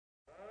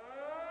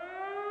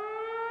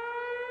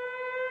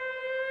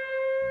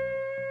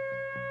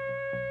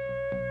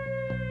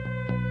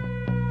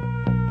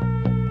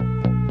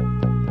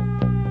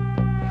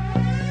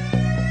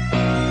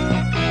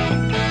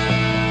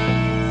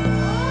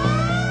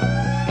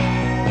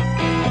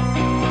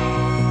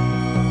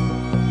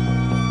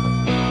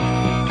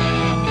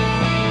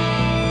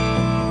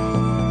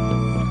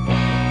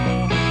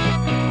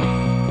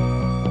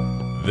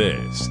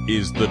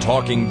is The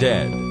Talking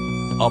Dead,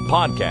 a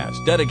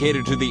podcast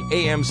dedicated to the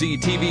AMC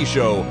TV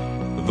show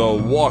The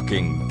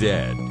Walking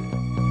Dead.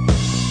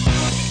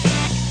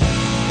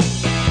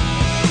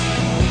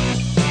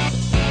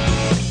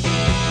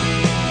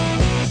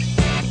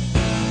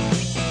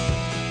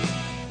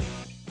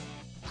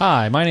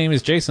 Hi, my name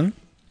is Jason.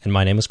 And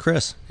my name is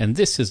Chris. And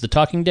this is The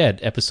Talking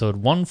Dead, episode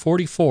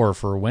 144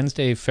 for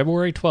Wednesday,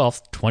 February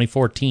 12th,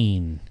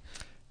 2014.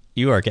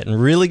 You are getting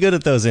really good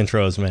at those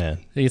intros, man.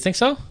 Do you think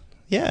so?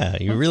 Yeah,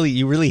 you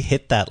really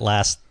hit that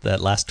last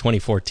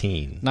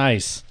 2014.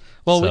 Nice.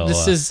 Well,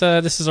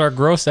 so, this is our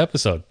gross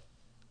episode.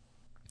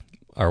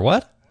 Our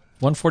what?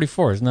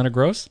 144. Isn't that a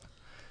gross?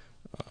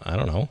 I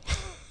don't know.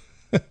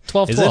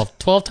 12.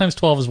 12 times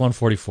 12 is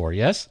 144,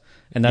 yes?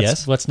 And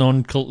that's what's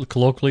known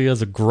colloquially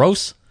as a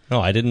gross?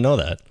 No, I didn't know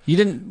that. You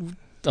didn't?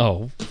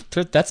 Oh,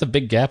 that's a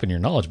big gap in your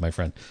knowledge, my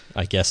friend.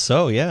 I guess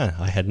so, yeah.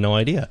 I had no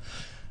idea.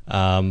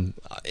 In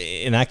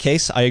that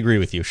case, I agree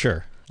with you,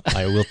 sure.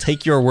 I will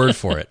take your word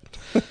for it.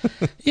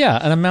 Yeah,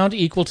 an amount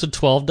equal to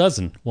 12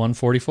 dozen,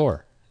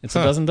 144. It's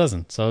a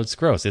dozen, so it's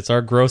gross. It's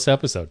our gross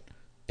episode.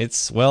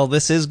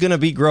 This is going to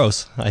be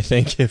gross, I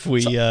think, if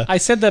we... I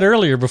said that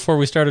earlier before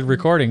we started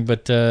recording,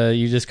 but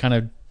you just kind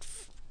of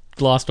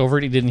glossed over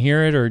it. You didn't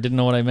hear it or didn't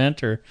know what I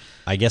meant? Or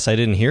I guess I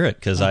didn't hear it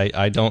because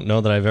I don't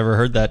know that I've ever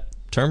heard that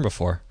term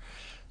before.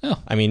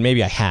 Oh. I mean,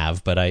 maybe I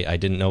have, but I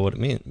didn't know what it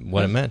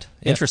meant.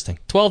 Yeah. Interesting.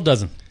 12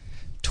 dozen.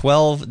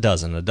 12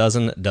 dozen. A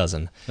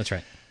dozen. That's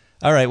right.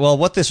 All right. Well,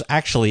 what this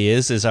actually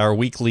is our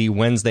weekly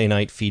Wednesday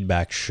night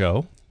feedback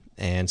show.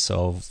 And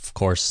so, of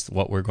course,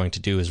 what we're going to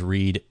do is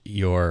read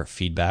your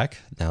feedback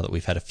now that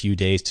we've had a few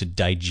days to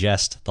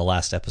digest the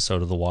last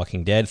episode of The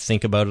Walking Dead,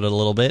 think about it a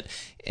little bit,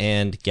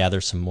 and gather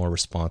some more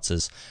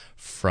responses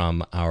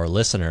from our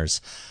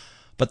listeners.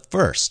 But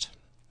first,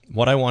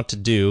 what I want to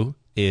do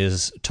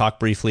is talk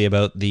briefly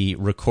about the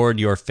Record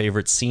Your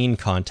Favorite Scene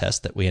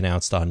contest that we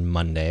announced on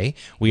Monday.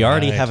 We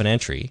already have an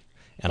entry,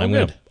 and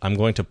I'm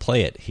going to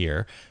play it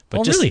here.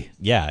 But really?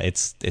 Yeah,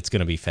 it's going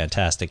to be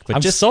fantastic. But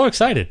I'm just so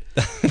excited.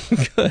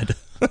 Good.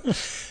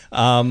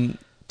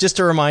 Just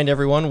to remind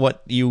everyone,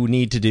 what you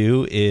need to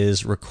do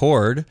is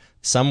record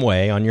some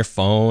way on your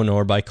phone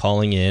or by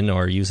calling in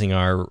or using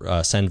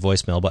our send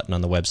voicemail button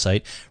on the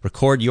website.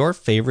 Record your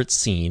favorite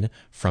scene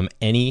from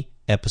any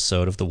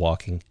episode of The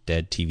Walking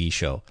Dead TV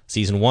show.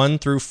 Season 1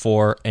 through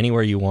 4,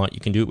 anywhere you want. You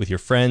can do it with your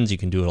friends. You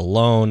can do it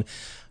alone.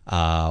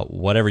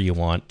 Whatever you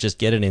want. Just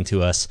get it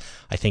into us.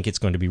 I think it's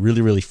going to be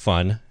really, really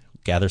fun.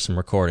 Gather some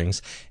recordings.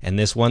 And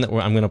this one that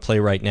I'm going to play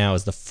right now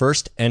is the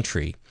first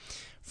entry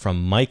from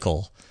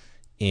Michael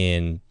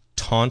in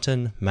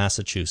Taunton,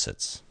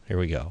 Massachusetts. Here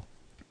we go.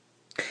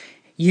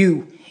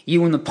 You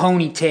in the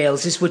ponytail,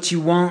 is this what you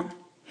want?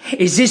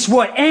 Is this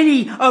what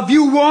any of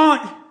you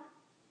want?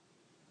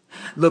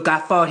 Look, I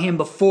fought him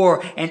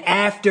before, and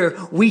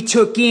after we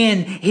took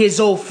in his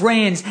old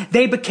friends,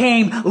 they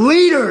became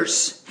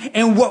leaders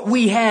in what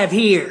we have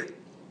here.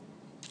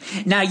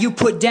 Now you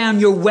put down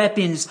your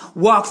weapons,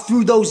 walk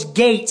through those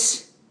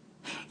gates.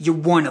 You're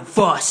one of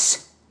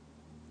us.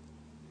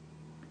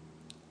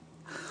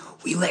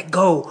 We let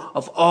go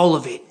of all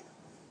of it.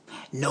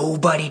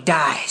 Nobody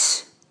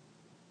dies.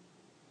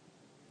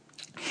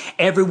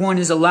 Everyone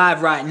is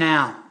alive right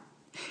now.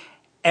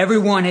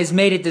 Everyone has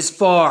made it this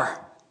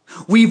far.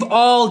 We've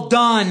all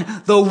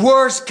done the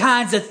worst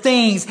kinds of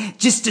things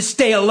just to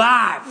stay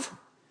alive.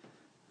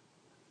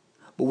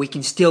 But we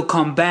can still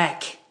come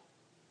back.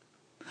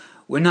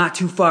 We're not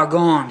too far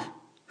gone.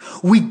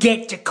 We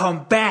get to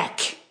come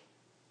back.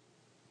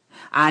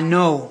 I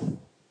know.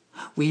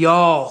 We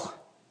all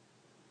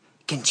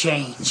can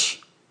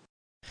change.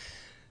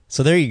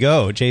 So there you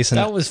go, Jason.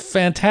 That was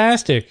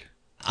fantastic.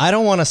 I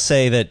don't want to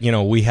say that,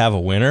 we have a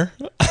winner,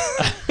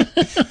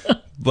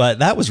 but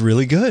that was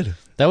really good.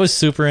 That was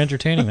super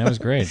entertaining. That was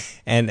great.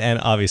 and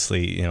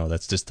obviously,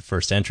 that's just the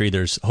first entry.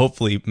 There's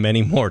hopefully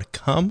many more to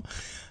come.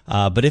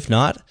 But if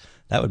not,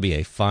 that would be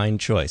a fine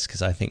choice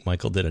because I think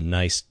Michael did a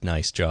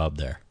nice job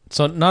there.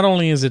 So not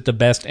only is it the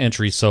best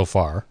entry so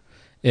far,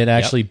 it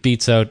actually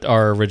beats out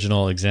our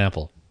original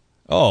example.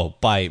 Oh,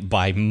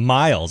 by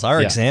miles.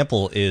 Our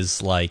example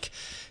is like...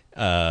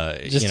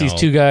 these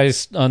two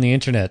guys on the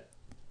internet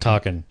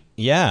talking.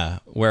 Yeah,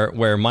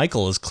 where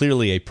Michael is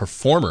clearly a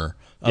performer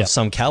of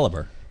some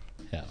caliber.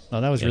 Yeah,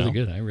 that was really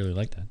good. I really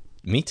liked that.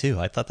 Me too.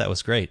 I thought that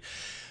was great.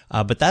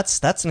 But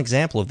that's an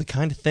example of the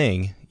kind of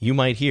thing you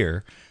might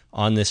hear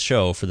on this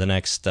show for the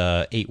next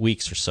 8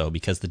 weeks or so,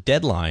 because the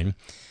deadline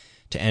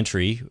to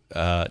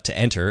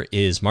enter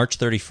is March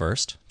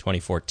 31st,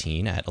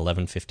 2014 at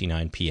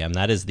 11:59 p.m.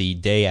 That is the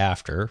day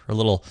after, a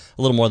little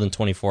more than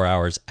 24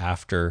 hours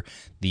after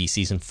the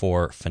season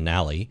 4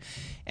 finale.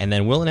 And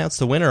then we'll announce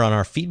the winner on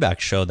our feedback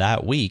show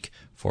that week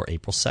for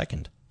April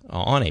 2nd,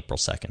 on April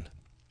 2nd.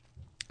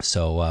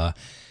 So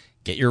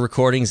get your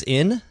recordings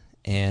in,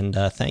 and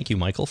thank you,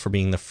 Michael, for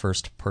being the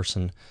first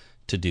person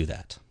to do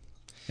that.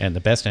 And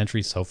the best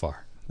entry so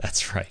far.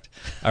 That's right.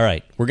 All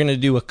right. We're going to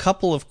do a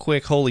couple of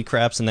quick holy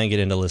craps and then get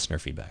into listener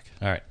feedback.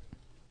 All right.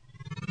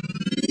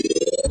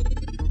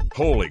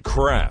 Holy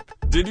crap.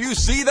 Did you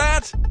see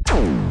that?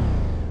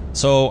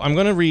 So I'm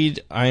going to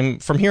read,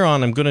 from here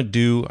on, I'm going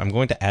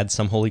to add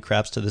some holy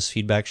craps to this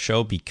feedback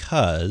show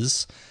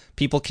because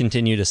people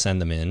continue to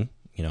send them in,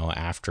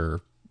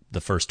 after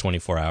the first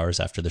 24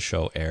 hours after the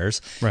show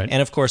airs. Right. And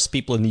of course,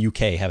 people in the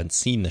UK haven't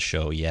seen the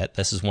show yet.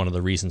 This is one of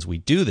the reasons we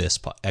do this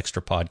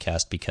extra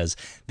podcast, because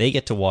they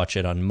get to watch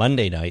it on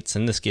Monday nights,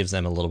 and this gives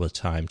them a little bit of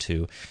time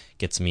to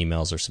get some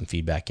emails or some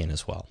feedback in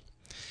as well.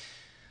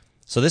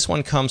 So this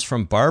one comes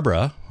from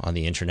Barbara on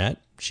the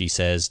internet. She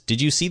says, "Did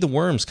you see the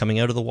worms coming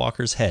out of the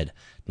walker's head?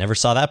 Never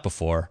saw that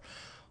before.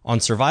 On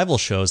survival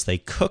shows, they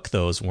cook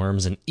those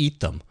worms and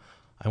eat them.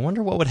 I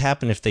wonder what would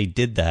happen if they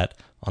did that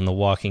on The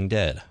Walking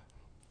Dead."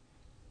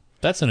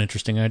 That's an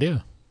interesting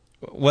idea.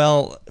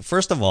 Well,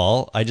 first of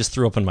all, I just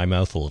threw up in my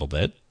mouth a little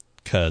bit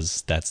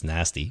because that's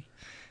nasty.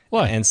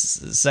 Why? And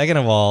second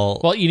of all...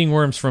 Well, eating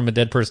worms from a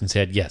dead person's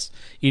head, yes.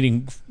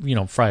 Eating,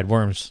 fried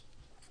worms,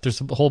 there's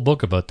a whole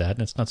book about that,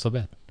 and it's not so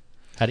bad.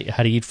 How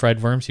to eat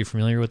fried worms? You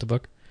familiar with the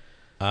book?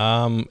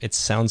 It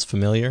sounds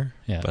familiar,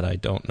 but I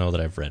don't know that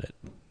I've read it.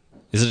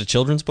 Is it a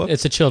children's book?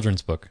 It's a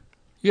children's book.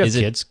 You have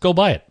kids, go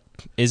buy it.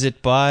 Is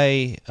it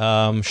by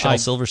Shel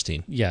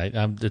Silverstein?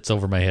 Yeah, it's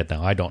over my head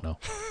now. I don't know.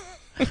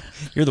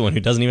 You're the one who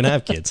doesn't even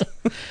have kids.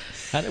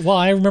 Well,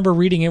 I remember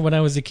reading it when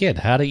I was a kid.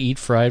 How to Eat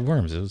Fried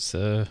Worms. It was,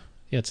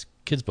 it's a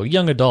kid's book.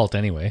 Young adult,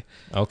 anyway.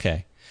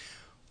 Okay.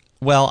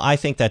 Well, I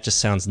think that just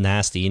sounds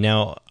nasty.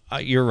 Now,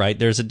 you're right.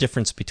 There's a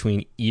difference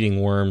between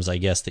eating worms, I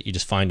guess, that you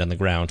just find on the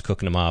ground,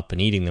 cooking them up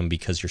and eating them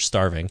because you're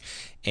starving,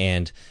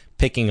 and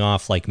picking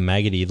off like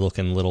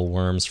maggoty-looking little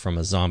worms from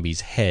a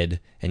zombie's head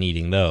and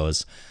eating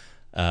those.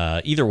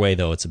 Either way,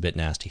 though, it's a bit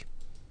nasty.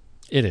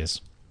 It is.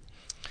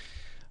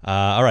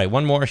 All right,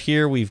 one more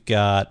here. We've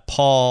got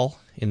Paul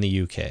in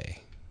the UK.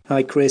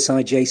 Hi Chris,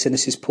 hi Jason,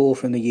 this is Paul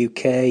from the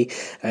UK.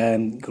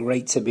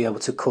 Great to be able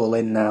to call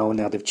in now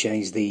they've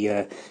changed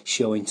the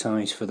showing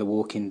times for The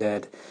Walking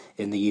Dead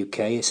in the UK.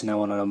 It's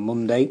now on a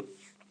Monday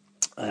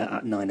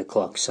at 9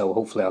 o'clock, so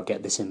hopefully I'll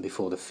get this in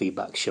before the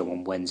feedback show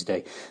on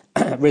Wednesday.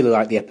 I really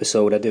like the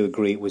episode. I do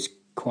agree it was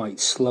quite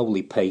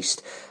slowly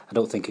paced. I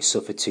don't think it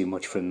suffered too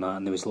much from that,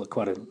 and there was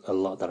quite a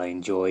lot that I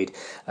enjoyed.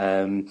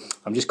 I'm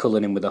just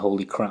culling in with the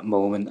holy crap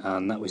moment,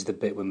 and that was the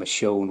bit when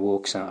Michonne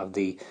walks out of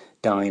the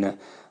diner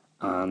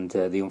and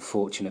the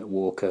unfortunate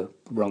Walker,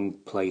 wrong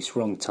place,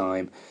 wrong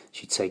time.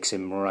 She takes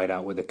him right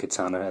out with a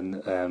katana,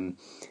 and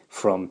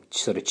from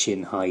sort of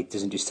chin height,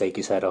 doesn't just take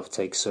his head off,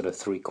 takes sort of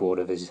 3/4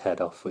 of his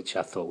head off, which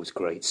I thought was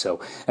great. So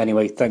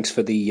anyway, thanks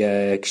for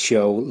the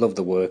show. Love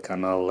the work,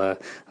 and I'll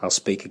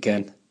speak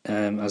again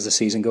as the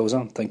season goes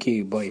on. Thank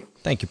you. Bye.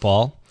 Thank you,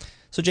 Paul.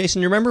 So,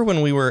 Jason, you remember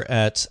when we were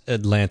at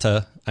at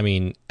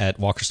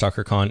Walker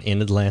Stalker Con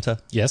in Atlanta?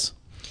 Yes.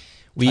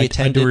 We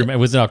attended. It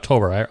was in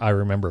October. I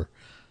remember.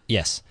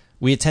 Yes.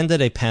 We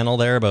attended a panel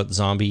there about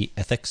zombie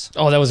ethics.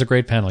 Oh, that was a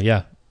great panel,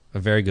 yeah. A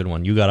very good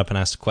one. You got up and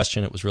asked a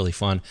question. It was really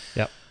fun.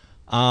 Yep.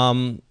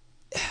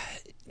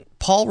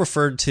 Paul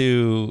referred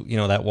to,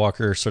 that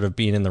Walker sort of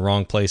being in the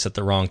wrong place at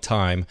the wrong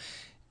time,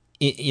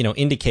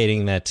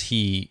 indicating that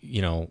he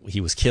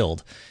was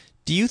killed.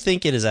 Do you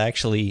think it is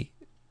actually,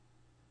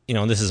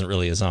 and this isn't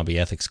really a zombie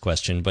ethics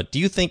question, but do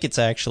you think it's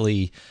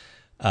actually,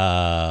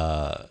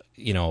 a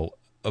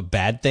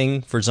bad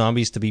thing for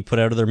zombies to be put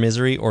out of their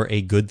misery, or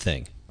a good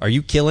thing? Are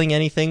you killing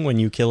anything when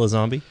you kill a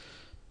zombie?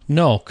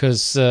 No,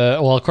 because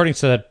according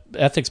to that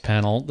ethics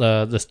panel,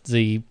 the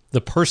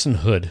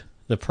personhood,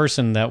 the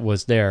person that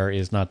was there,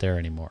 is not there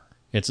anymore.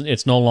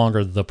 It's no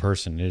longer the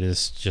person. It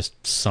is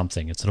just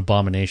something. It's an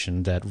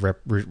abomination that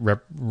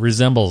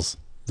resembles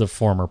the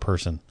former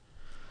person.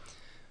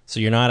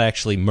 So you're not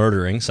actually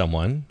murdering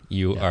someone.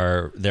 You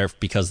are there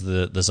because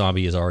the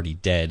zombie is already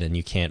dead, and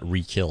you can't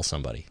re-kill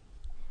somebody.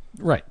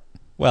 Right.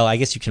 Well, I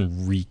guess you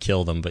can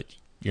re-kill them, but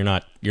you're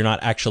not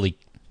actually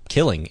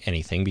killing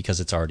anything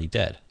because it's already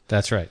dead.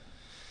 That's right.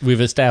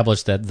 We've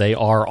established that they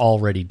are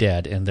already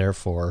dead, and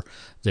therefore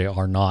they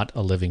are not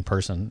a living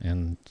person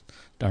and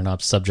are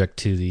not subject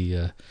to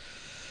the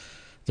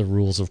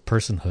rules of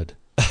personhood.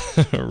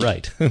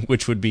 Right.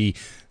 Which would be,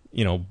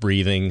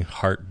 breathing,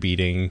 heart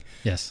beating.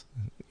 Yes.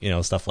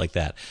 Stuff like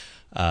that.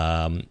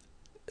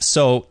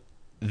 So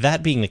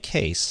that being the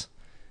case,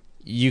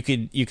 you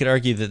could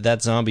argue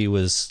that zombie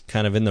was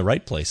kind of in the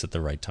right place at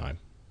the right time.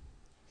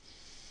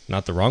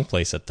 Not the wrong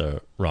place at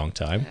the wrong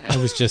time. I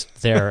was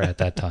just there at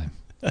that time.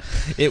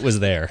 It was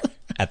there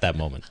at that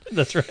moment.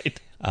 That's right.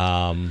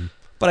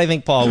 But I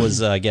think Paul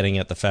was getting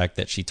at the fact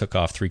that she took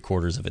off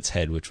 3/4 of its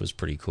head, which was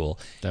pretty cool.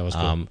 That was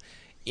cool.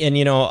 And,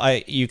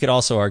 you could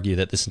also argue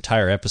that this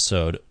entire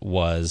episode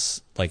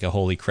was like a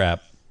holy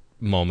crap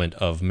moment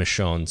of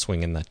Michonne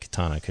swinging that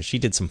katana, because she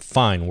did some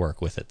fine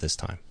work with it this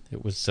time.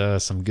 It was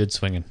some good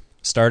swinging.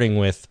 Starting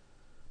with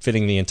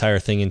fitting the entire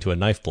thing into a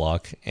knife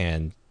block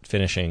and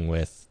finishing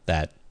with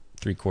that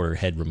 3/4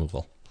 head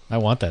removal. I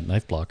want that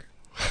knife block.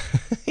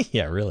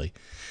 Yeah, really.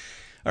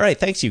 All right,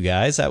 thanks, you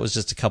guys. That was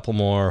just a couple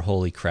more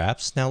holy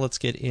craps. Now let's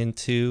get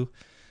into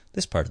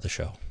this part of the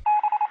show.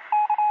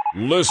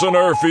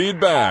 Listener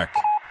feedback.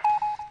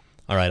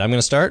 All right, I'm going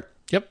to start.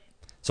 Yep.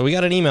 So we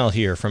got an email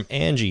here from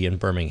Angie in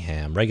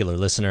Birmingham, regular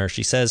listener.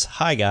 She says,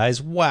 "Hi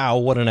guys, wow,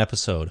 what an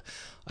episode.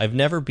 I've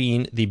never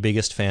been the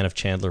biggest fan of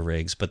Chandler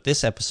Riggs, but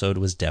this episode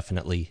was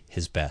definitely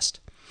his best.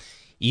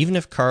 Even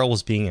if Carl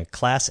was being a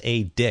Class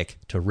A dick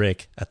to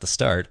Rick at the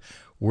start,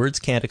 words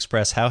can't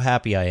express how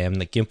happy I am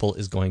that Gimple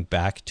is going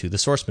back to the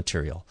source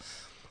material.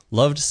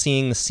 Loved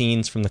seeing the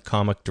scenes from the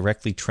comic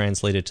directly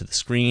translated to the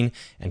screen,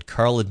 and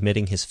Carl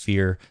admitting his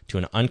fear to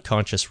an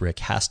unconscious Rick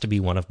has to be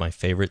one of my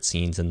favorite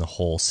scenes in the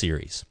whole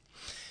series.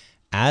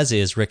 As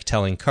is Rick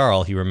telling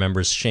Carl he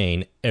remembers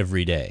Shane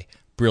every day.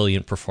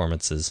 Brilliant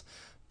performances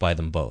by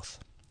them both."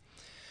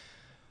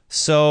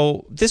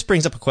 So this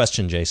brings up a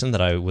question, Jason,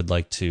 that I would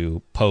like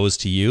to pose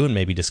to you and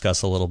maybe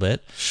discuss a little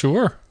bit.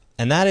 Sure.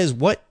 And that is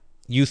what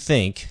you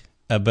think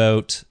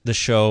about the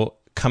show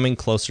coming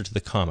closer to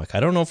the comic. I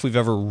don't know if we've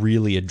ever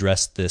really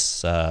addressed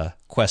this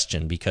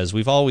question, because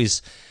we've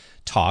always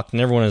talked,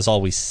 and everyone has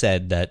always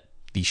said that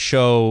the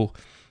show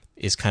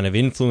is kind of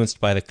influenced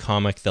by the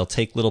comic. They'll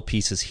take little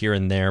pieces here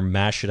and there,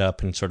 mash it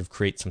up, and sort of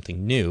create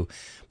something new.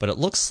 But it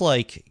looks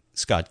like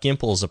Scott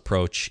Gimple's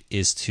approach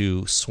is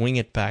to swing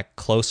it back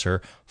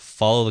closer,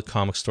 follow the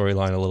comic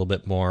storyline a little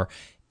bit more,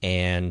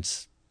 and,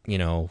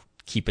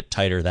 keep it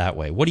tighter that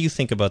way. What do you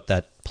think about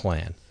that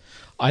plan?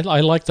 I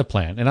like the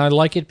plan, and I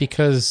like it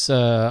because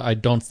I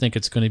don't think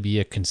it's going to be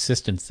a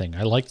consistent thing.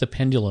 I like the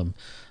pendulum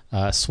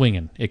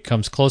swinging. It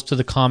comes close to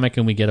the comic,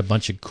 and we get a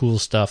bunch of cool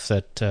stuff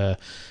that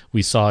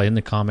we saw in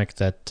the comic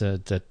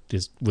that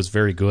was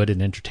very good and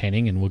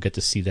entertaining, and we'll get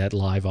to see that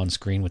live on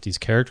screen with these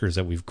characters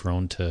that we've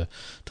grown to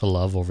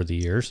love over the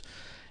years.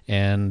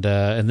 And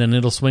then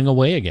it'll swing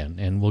away again,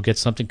 and we'll get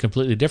something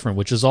completely different,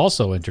 which is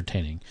also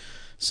entertaining.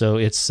 So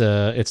it's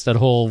that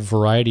whole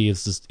variety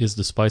is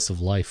the spice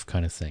of life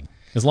kind of thing.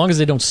 As long as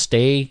they don't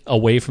stay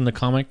away from the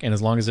comic, and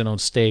as long as they don't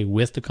stay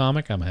with the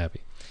comic, I'm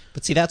happy.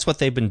 But see, that's what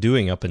they've been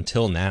doing up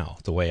until now,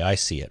 the way I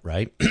see it,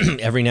 right?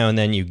 Every now and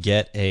then you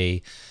get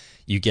an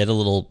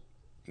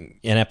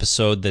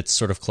episode that's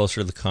sort of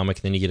closer to the comic,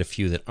 and then you get a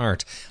few that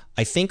aren't.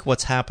 I think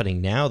what's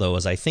happening now, though,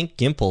 is I think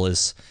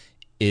Gimple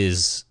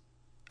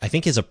I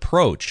think his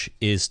approach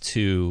is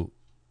to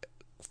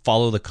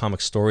follow the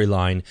comic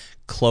storyline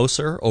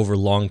closer over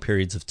long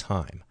periods of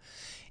time.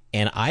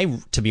 And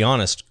I, to be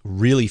honest,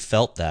 really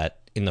felt that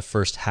in the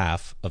first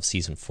half of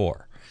season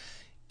 4.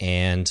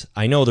 And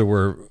I know there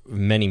were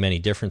many, many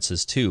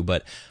differences too,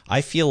 but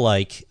I feel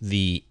like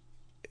the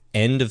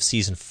end of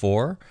season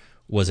 4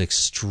 was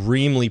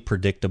extremely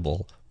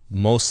predictable,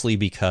 mostly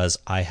because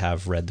I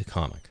have read the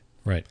comic.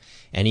 Right.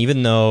 And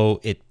even though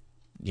it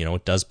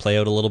does play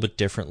out a little bit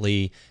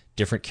differently,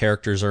 different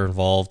characters are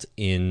involved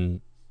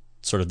in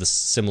sort of the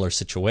similar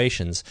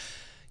situations,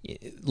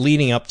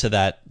 leading up to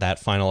that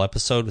final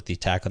episode with the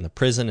attack on the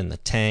prison and the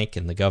tank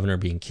and the governor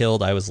being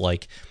killed, I was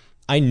like,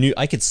 I knew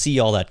I could see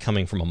all that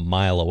coming from a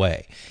mile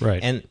away.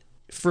 Right. And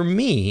for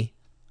me,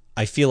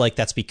 I feel like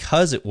that's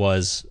because it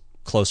was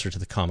closer to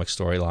the comic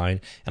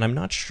storyline, and I'm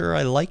not sure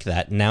I like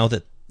that now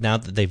that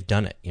they've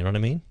done it. You know what I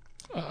mean?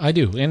 I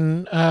do.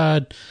 And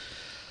I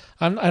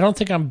don't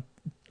think I'm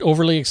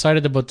overly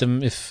excited about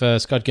them if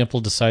Scott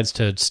Gimple decides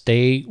to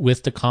stay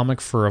with the comic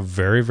for a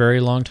very, very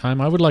long time.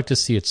 I would like to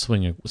see it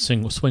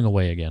swing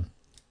away again.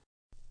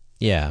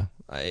 Yeah.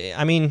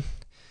 I mean,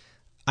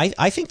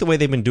 I think the way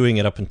they've been doing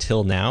it up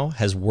until now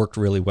has worked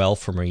really well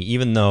for me,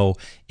 even though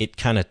it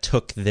kind of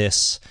took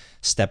this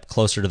step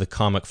closer to the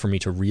comic for me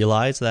to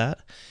realize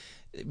that.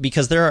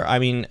 Because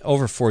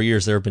over 4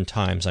 years, there have been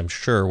times, I'm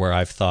sure, where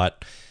I've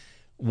thought,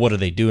 what are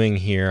they doing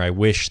here? I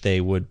wish they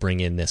would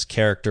bring in this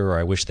character, or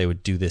I wish they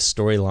would do this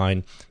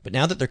storyline. But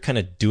now that they're kind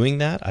of doing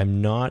that,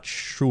 I'm not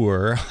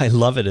sure I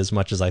love it as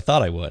much as I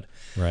thought I would.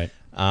 Right.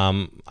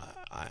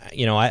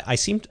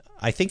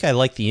 I think I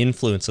like the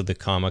influence of the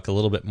comic a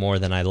little bit more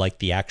than I like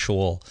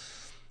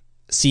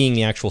seeing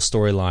the actual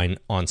storyline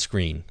on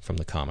screen from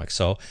the comic.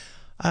 So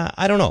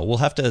I don't know. We'll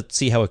have to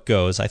see how it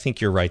goes. I think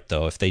you're right,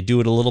 though. If they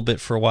do it a little bit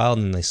for a while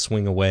and then they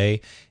swing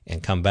away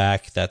and come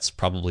back, that's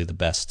probably the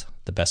best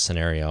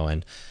scenario.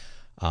 And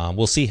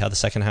we'll see how the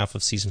second half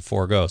of season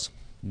 4 goes.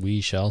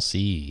 We shall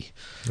see.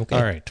 Okay.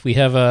 All right. We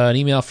have an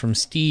email from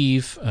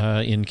Steve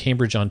in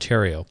Cambridge,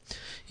 Ontario.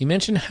 He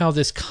mentioned how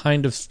this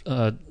kind of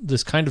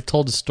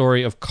told the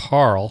story of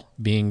Carl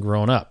being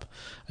grown up.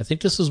 I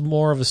think this is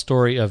more of a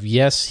story of,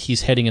 yes,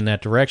 he's heading in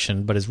that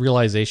direction, but his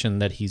realization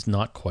that he's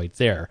not quite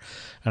there.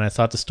 And I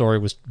thought the story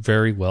was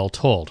very well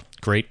told.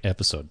 Great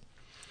episode.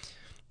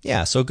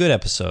 Yeah, so good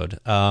episode.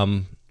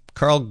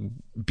 Carl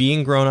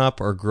being grown up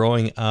or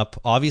growing up,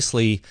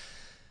 obviously,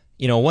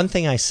 one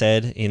thing I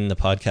said in the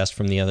podcast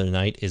from the other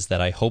night is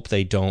that I hope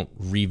they don't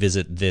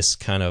revisit this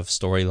kind of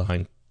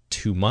storyline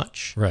too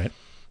much. Right.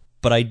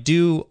 But I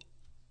do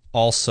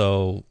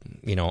also,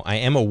 I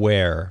am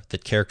aware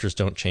that characters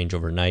don't change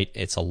overnight.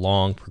 It's a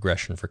long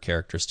progression for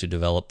characters to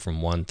develop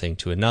from one thing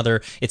to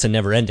another. It's a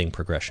never-ending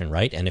progression,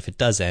 right? And if it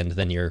does end,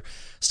 then you're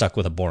stuck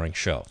with a boring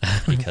show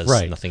because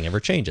Right. Nothing ever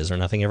changes or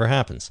nothing ever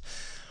happens.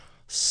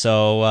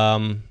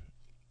 So,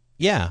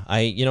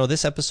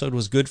 this episode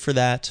was good for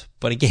that.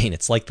 But again,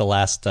 it's like the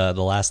last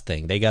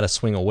thing. They got to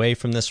swing away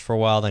from this for a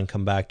while, then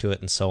come back to it,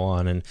 and so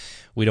on. And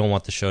we don't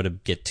want the show to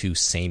get too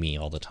samey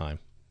all the time.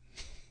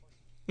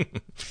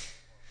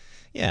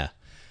 Yeah.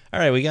 All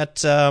right, we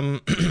got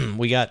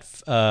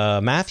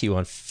Matthew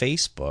on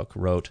Facebook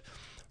wrote,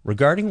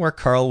 regarding where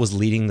Carl was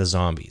leading the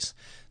zombies,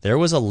 there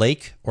was a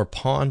lake or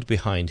pond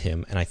behind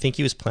him, and I think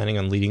he was planning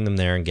on leading them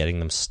there and getting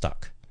them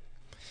stuck.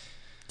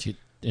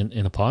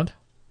 In a pond?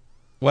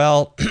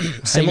 Well,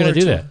 how are you going to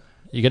do that?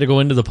 You got to go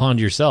into the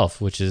pond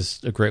yourself, which is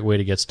a great way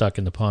to get stuck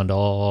in the pond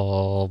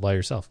all by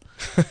yourself.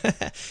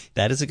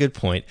 That is a good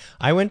point.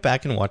 I went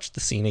back and watched the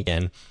scene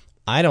again.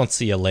 I don't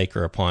see a lake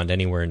or a pond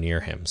anywhere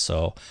near him,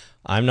 so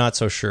I'm not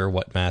so sure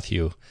what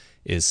Matthew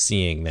is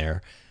seeing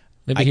there.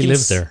 Maybe he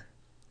lives there.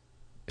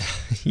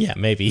 Yeah,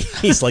 maybe.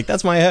 He's like,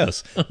 that's my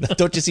house.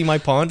 Don't you see my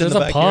pond in the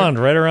backyard? There's a pond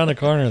right around the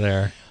corner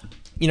there.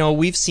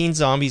 We've seen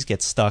zombies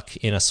get stuck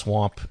in a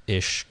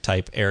swamp-ish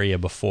type area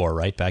before,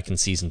 right? Back in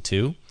season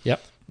 2.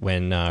 Yep.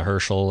 When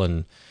Herschel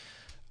and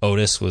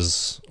Otis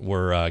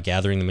were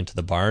gathering them into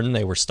the barn.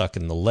 They were stuck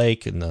in the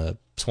lake, in the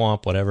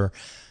swamp, whatever.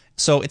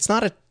 So it's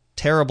not a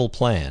terrible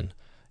plan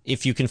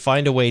if you can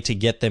find a way to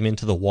get them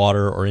into the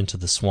water or into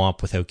the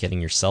swamp without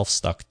getting yourself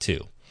stuck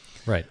too.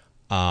 Right.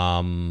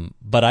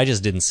 But I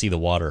just didn't see the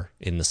water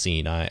in the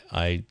scene.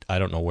 I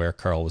don't know where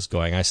Carl was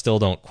going. I still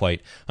don't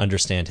quite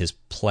understand his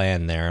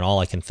plan there, and all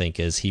I can think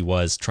is he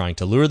was trying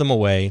to lure them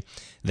away,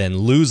 then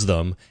lose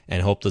them,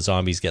 and hope the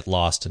zombies get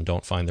lost and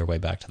don't find their way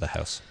back to the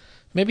house.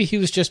 Maybe he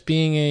was just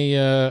being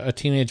a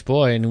teenage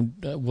boy and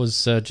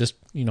was just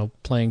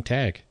playing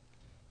tag.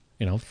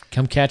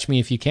 Come catch me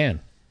if you can.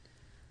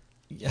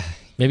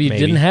 Maybe he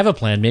didn't have a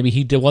plan. Maybe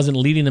he wasn't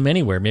leading them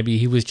anywhere. Maybe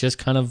he was just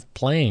kind of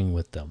playing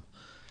with them.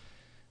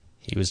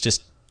 He was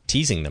just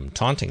teasing them,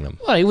 taunting them.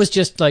 Well, he was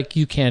just like,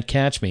 you can't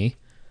catch me.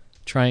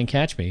 Try and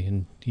catch me.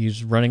 And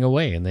he's running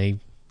away, and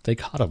they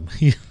caught him.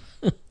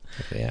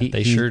 Yeah,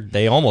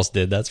 they almost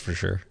did, that's for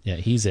sure. Yeah,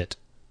 he's it.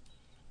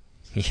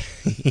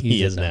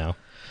 He is now.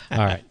 All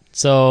right.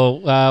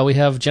 So we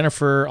have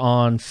Jennifer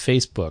on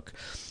Facebook.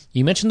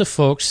 You mentioned the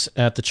folks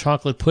at the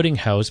chocolate pudding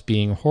house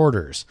being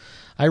hoarders.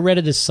 I read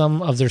it as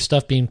some of their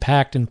stuff being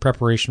packed in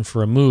preparation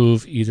for a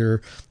move,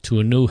 either to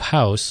a new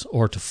house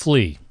or to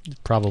flee.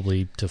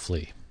 Probably to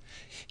flee.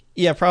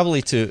 Yeah,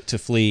 probably to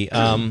flee.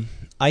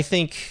 I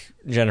think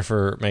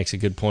Jennifer makes a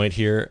good point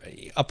here.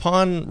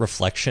 Upon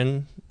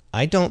reflection,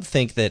 I don't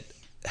think that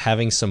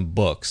having some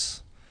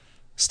books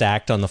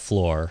stacked on the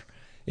floor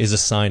is a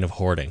sign of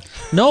hoarding.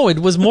 No, it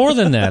was more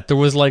than that. There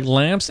was like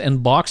lamps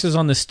and boxes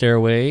on the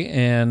stairway,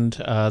 and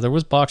there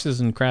was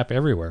boxes and crap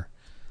everywhere.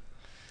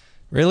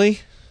 Really?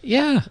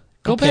 Yeah.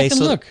 Go back and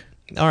look.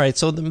 All right,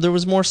 so there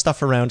was more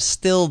stuff around.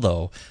 Still,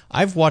 though,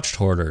 I've watched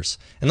hoarders,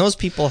 and those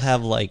people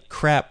have like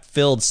crap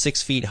filled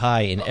 6 feet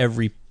high in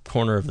every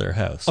corner of their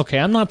house. Okay,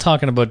 I'm not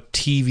talking about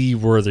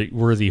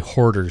TV-worthy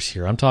hoarders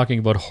here. I'm talking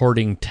about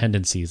hoarding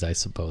tendencies, I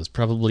suppose.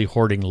 Probably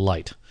hoarding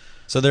light.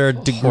 So there are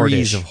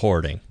degrees of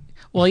hoarding.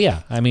 Well,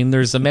 yeah. I mean,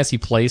 there's a messy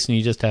place, and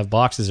you just have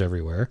boxes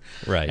everywhere.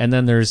 Right. And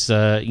then there's,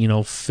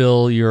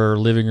 fill your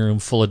living room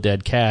full of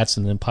dead cats,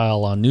 and then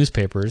pile on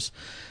newspapers,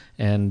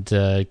 and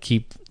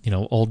keep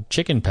old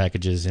chicken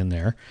packages in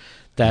there.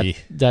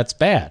 That's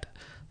bad.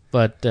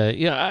 But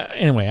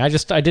anyway,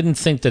 I didn't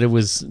think that it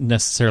was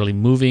necessarily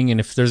moving. And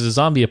if there's a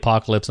zombie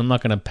apocalypse, I'm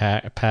not going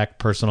to pack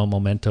personal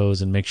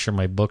mementos and make sure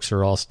my books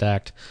are all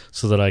stacked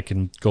so that I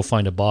can go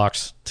find a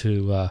box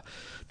to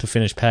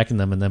finish packing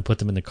them and then put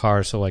them in the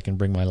car so I can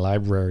bring my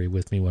library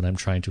with me when I'm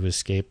trying to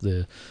escape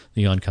the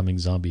oncoming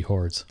zombie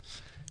hordes.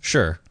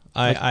 Sure.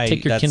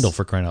 Take your Kindle,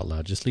 for crying out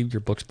loud. Just leave your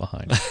books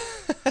behind.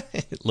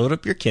 Load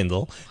up your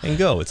Kindle and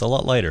go. It's a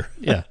lot lighter.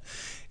 Yeah.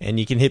 And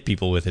you can hit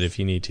people with it if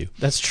you need to.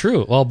 That's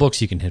true. Well,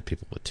 books you can hit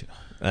people with too.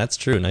 That's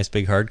true. Nice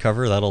big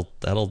hardcover.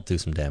 That'll do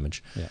some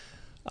damage.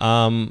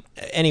 Yeah.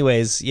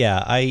 Anyways,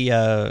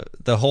 yeah.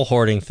 The whole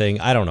hoarding thing.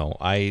 I don't know.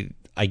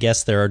 I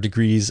guess there are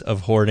degrees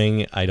of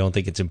hoarding. I don't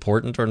think it's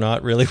important or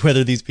not really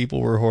whether these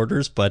people were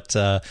hoarders, but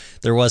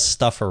there was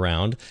stuff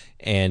around,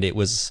 and it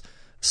was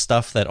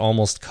stuff that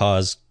almost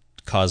caused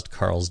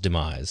Carl's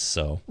demise.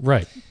 So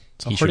right.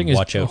 He should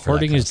watch out for that.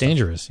 Hoarding is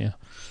dangerous. Yeah.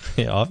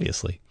 Yeah,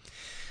 obviously.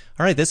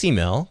 All right, this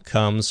email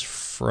comes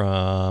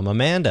from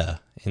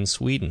Amanda in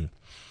Sweden.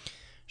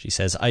 She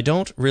says, I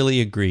don't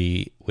really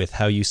agree with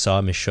how you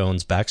saw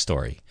Michonne's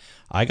backstory.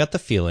 I got the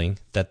feeling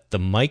that the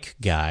Mike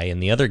guy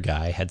and the other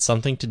guy had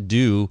something to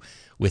do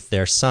with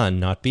their son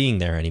not being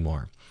there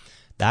anymore.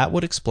 That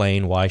would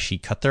explain why she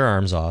cut their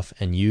arms off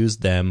and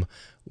used them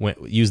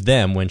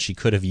when she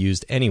could have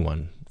used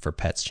anyone. For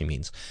pets, she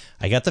means.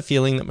 I got the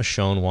feeling that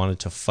Michonne wanted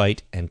to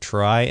fight and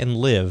try and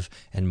live,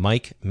 and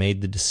Mike made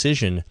the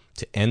decision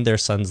to end their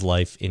son's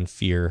life in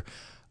fear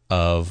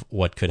of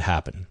what could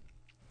happen.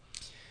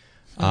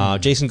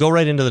 Jason, go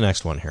right into the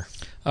next one here.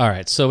 All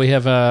right, so we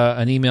have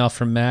an email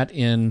from Matt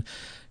in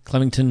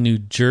Clementon, New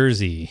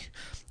Jersey.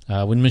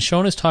 When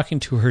Michonne is talking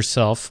to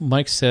herself,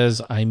 Mike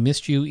says, "I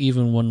missed you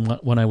even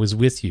when I was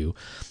with you.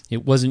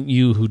 It wasn't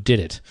you who did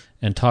it,"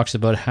 and talks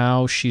about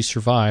how she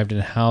survived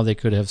and how they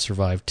could have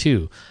survived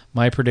too.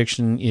 My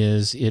prediction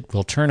is it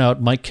will turn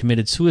out Mike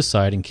committed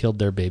suicide and killed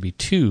their baby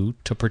too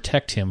to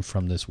protect him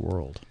from this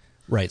world.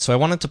 Right. So I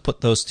wanted to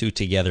put those two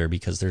together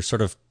because they're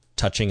sort of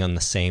touching on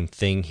the same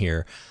thing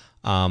here.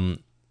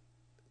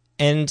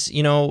 And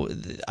you know,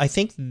 I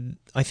think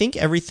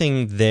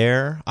everything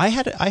there. I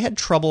had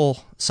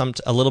trouble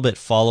a little bit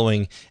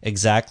following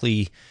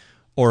exactly,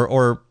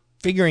 or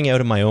figuring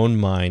out in my own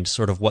mind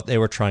sort of what they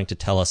were trying to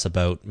tell us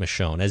about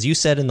Michonne. As you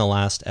said in the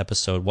last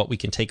episode, what we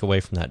can take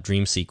away from that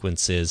dream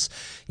sequence is,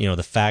 you know,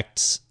 the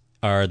facts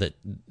are that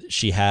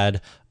she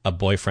had a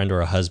boyfriend or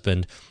a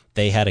husband.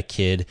 They had a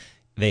kid.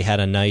 They had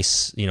a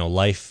nice, you know,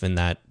 life in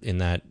that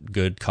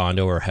good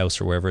condo or house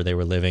or wherever they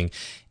were living.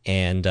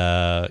 And,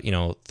 you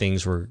know,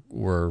 things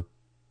were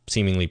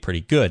seemingly pretty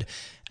good.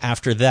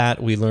 After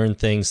that, we learned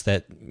things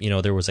that, you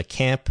know, there was a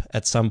camp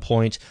at some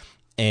point,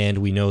 and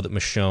we know that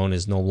Michonne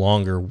is no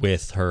longer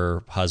with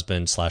her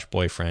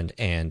husband/boyfriend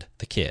and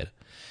the kid.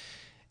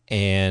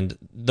 And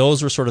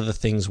those were sort of the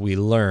things we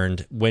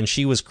learned. When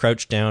she was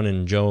crouched down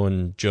in Joe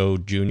and Joe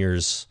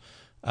Jr.'s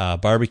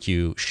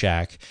barbecue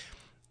shack,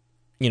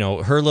 you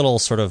know, her little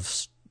sort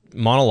of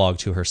monologue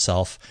to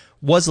herself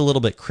was a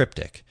little bit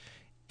cryptic.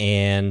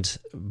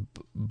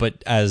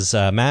 But as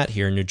Matt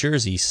here in New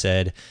Jersey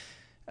said,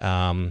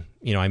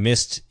 you know,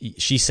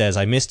 she says,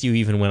 "I missed you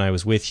even when I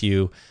was with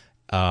you.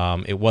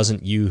 It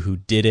wasn't you who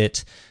did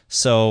it."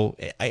 So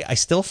I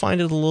still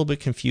find it a little bit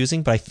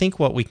confusing, but I think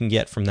what we can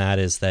get from that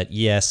is that,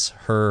 yes,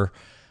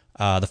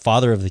 the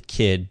father of the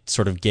kid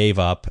sort of gave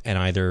up and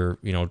either,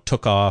 you know,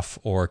 took off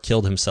or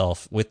killed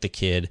himself with the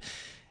kid.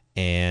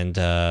 And,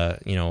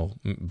 you know,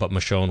 but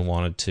Michonne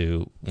wanted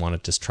to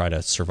try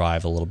to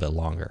survive a little bit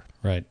longer.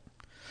 Right.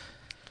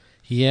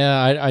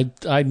 Yeah,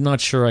 I'm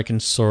not sure I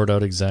can sort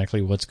out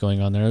exactly what's going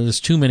on there.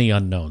 There's too many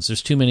unknowns.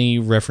 There's too many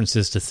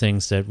references to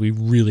things that we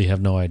really have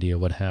no idea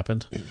what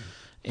happened.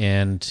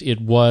 And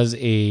it was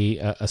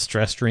a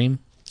stress dream,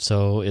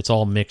 so it's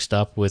all mixed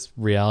up with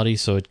reality,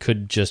 so it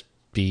could just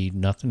be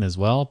nothing as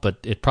well. But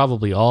it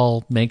probably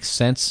all makes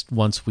sense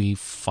once we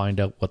find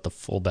out what the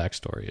full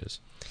backstory is.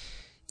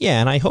 Yeah,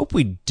 and I hope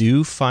we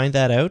do find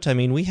that out. I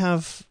mean, we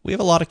have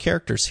a lot of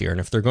characters here, and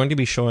if they're going to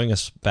be showing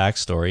us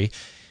backstory,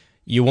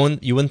 you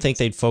wouldn't think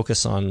they'd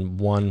focus on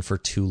one for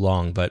too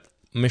long. But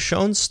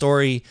Michonne's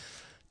story,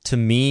 to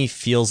me,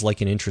 feels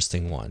like an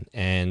interesting one.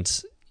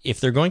 And if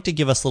they're going to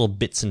give us little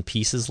bits and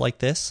pieces like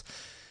this,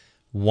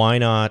 why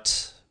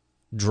not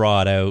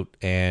draw it out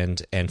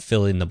and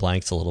fill in the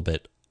blanks a little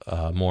bit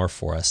more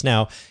for us?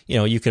 Now, you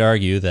know, you could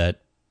argue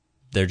that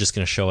they're just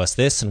going to show us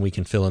this and we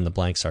can fill in the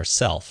blanks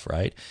ourselves,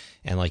 right?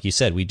 And like you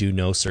said, we do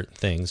know certain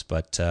things,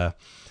 but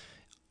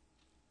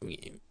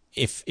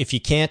if you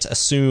can't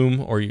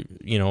assume, or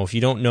you know, if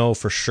you don't know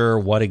for sure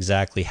what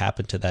exactly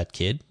happened to that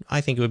kid,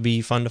 I think it would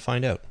be fun to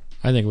find out.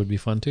 I think it would be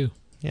fun too.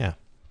 Yeah.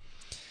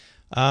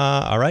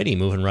 Alrighty,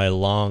 moving right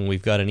along.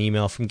 We've got an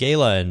email from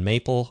Gayla in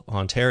Maple,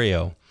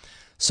 Ontario.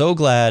 "So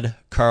glad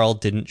Carl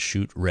didn't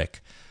shoot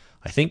Rick.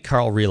 I think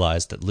Carl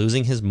realized that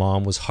losing his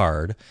mom was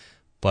hard,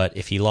 but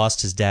if he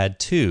lost his dad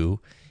too,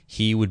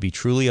 he would be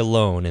truly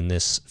alone in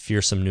this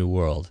fearsome new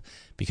world,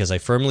 because I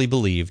firmly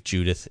believe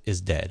Judith is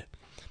dead.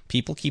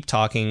 People keep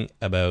talking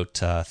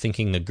about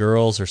thinking the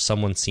girls or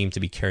someone seem to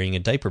be carrying a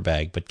diaper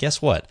bag, but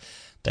guess what?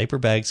 Diaper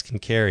bags can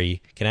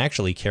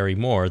actually carry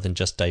more than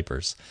just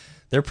diapers.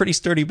 They're pretty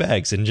sturdy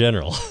bags in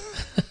general."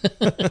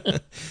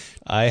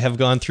 I have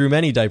gone through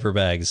many diaper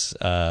bags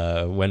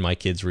when my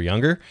kids were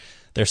younger.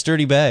 They're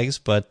sturdy bags,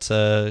 but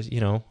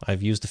you know,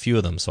 I've used a few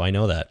of them, so I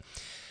know that.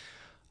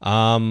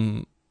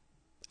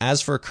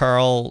 As for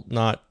Carl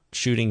not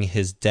shooting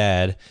his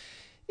dad,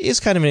 is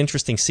kind of an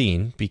interesting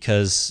scene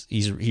because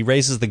he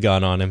raises the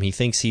gun on him. He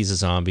thinks he's a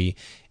zombie,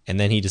 and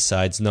then he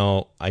decides,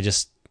 no, I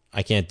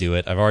can't do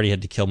it. I've already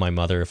had to kill my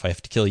mother. If I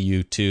have to kill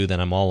you too, then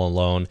I'm all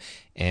alone.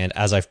 And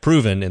as I've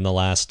proven in the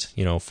last,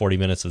 40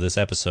 minutes of this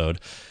episode,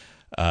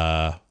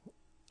 I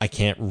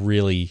can't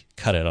really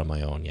cut it on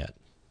my own yet.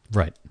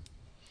 Right.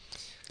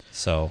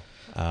 So,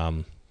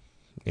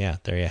 yeah,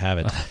 there you have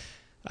it.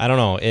 I don't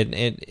know.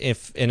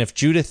 If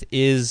Judith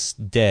is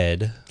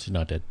dead, she's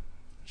not dead.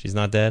 She's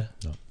not dead?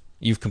 No.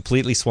 You've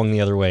completely swung the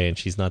other way and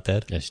she's not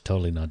dead? Yeah, she's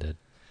totally not dead.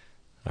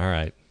 All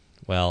right.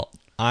 Well,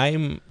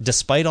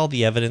 despite all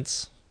the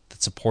evidence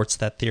that supports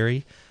that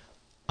theory,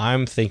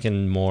 I'm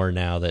thinking more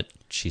now that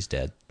she's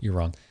dead. You're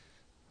wrong.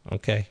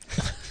 Okay.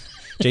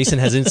 Jason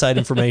has inside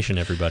information,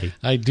 everybody.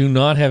 I do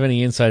not have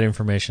any inside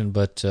information,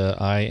 but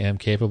I am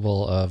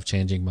capable of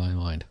changing my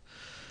mind.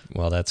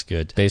 Well, that's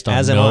good. Based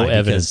on no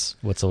evidence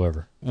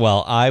whatsoever.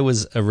 Well, I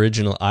was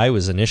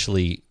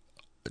initially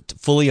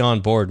fully on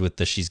board with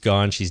the she's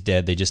gone, she's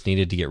dead. They just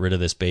needed to get rid of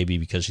this baby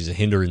because she's a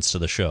hindrance to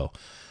the show.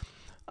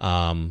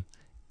 And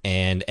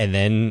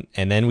then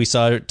we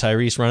saw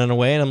Tyrese running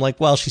away, and I'm like,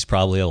 well, she's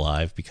probably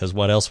alive because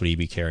what else would he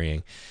be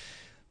carrying?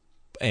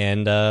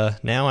 And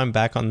now I'm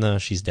back on the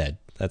she's dead.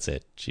 That's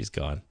it. She's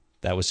gone.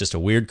 that was just a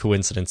weird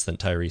coincidence that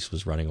Tyrese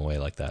was running away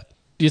like that.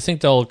 Do you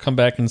think they'll come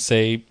back and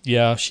say,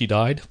 yeah, she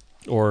died?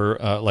 Or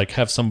like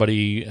have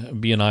somebody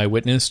be an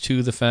eyewitness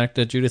to the fact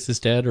that Judith is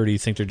dead? Or do you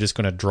think they're just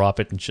going to drop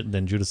it and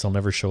then Judith will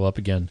never show up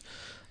again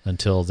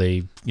until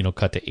they,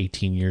 cut to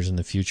 18 years in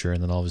the future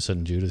and then all of a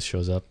sudden Judith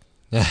shows up?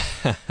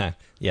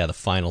 Yeah, the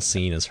final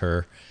scene is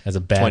her As a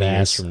badass. 20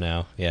 years from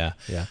now. Yeah.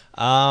 Yeah.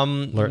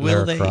 Will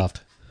Lara they? Croft.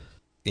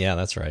 Yeah,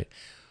 that's right.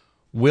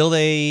 Will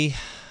they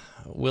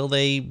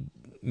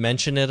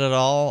mention it at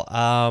all?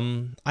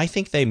 I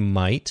think they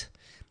might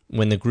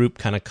when the group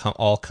kind of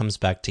all comes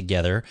back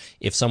together.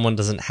 If someone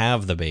doesn't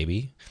have the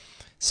baby,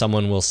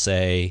 someone will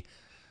say,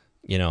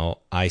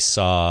 I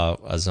saw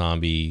a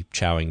zombie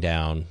chowing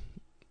down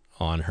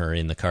on her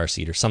in the car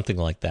seat or something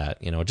like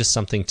that. Just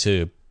something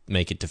to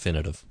make it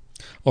definitive.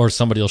 Or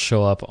somebody will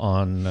show up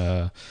on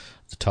the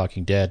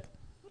Talking Dead,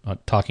 on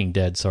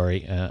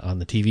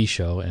the TV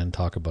show and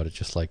talk about it,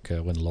 just like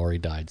when Laurie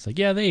died. It's like,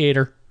 yeah, they ate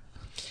her.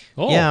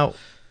 Oh. Yeah,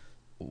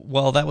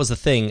 well, that was the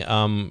thing.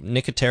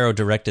 Nicotero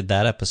directed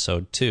that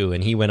episode too,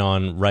 and he went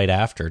on right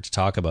after to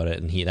talk about it,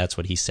 and that's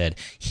what he said.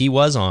 He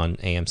was on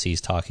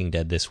AMC's Talking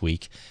Dead this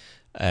week,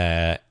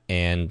 and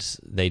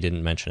they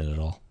didn't mention it at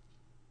all.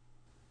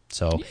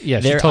 So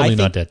yeah, she's totally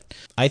not dead.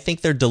 I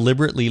think they're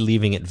deliberately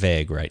leaving it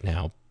vague right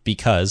now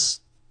because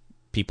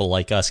people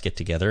like us get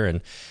together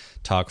and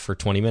talk for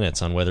 20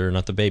 minutes on whether or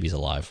not the baby's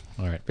alive.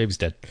 All right, baby's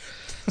dead.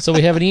 So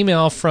we have an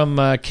email from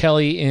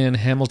Kelly in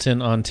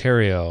Hamilton,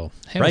 Ontario.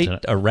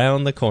 Right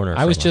around the corner.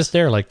 I was just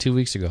there like 2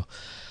 weeks ago.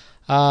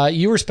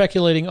 You were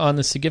speculating on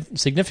the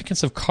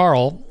significance of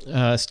Carl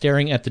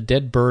staring at the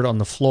dead bird on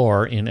the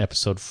floor in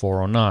episode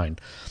 409.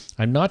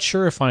 I'm not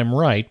sure if I'm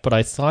right, but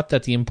I thought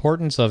that the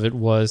importance of it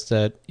was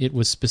that it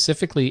was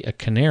specifically a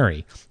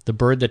canary, the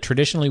bird that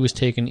traditionally was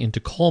taken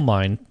into coal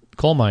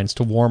mines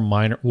to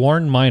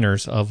warn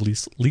miners of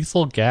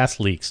lethal gas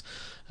leaks.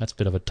 That's a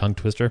bit of a tongue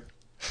twister.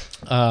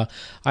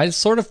 I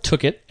sort of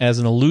took it as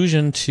an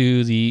allusion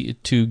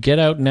to get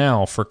out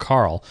now for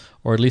Carl,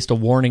 or at least a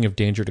warning of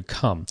danger to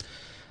come.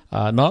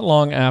 Not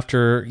long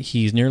after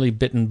he's nearly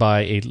bitten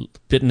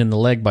in the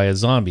leg by a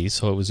zombie,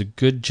 so it was a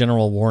good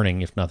general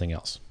warning, if nothing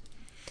else.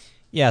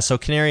 Yeah, so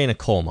canary in a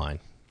coal mine.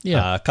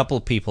 Yeah. A couple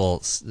of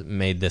people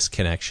made this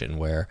connection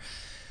where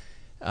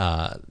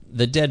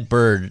the dead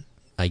bird,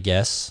 I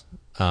guess,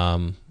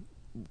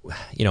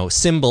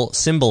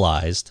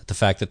 symbolized the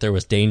fact that there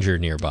was danger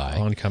nearby.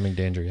 Oncoming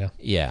danger, yeah.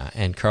 Yeah,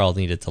 and Carl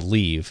needed to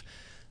leave.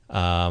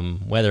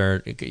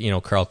 Whether,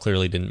 Carl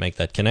clearly didn't make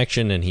that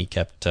connection, and he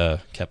kept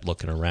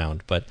looking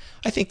around. But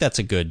I think that's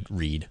a good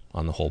read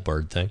on the whole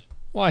bird thing.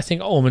 Well, I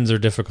think omens are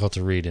difficult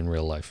to read in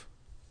real life.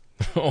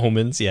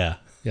 Omens, yeah.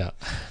 Yeah.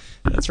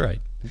 That's right.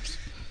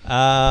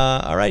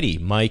 All righty.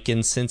 Mike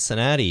in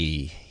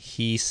Cincinnati.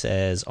 He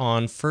says,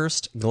 on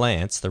first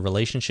glance, the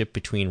relationship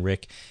between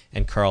Rick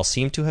and Carl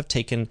seemed to have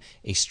taken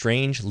a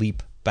strange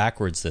leap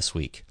backwards this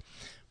week.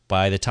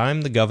 By the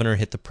time the governor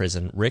hit the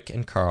prison, Rick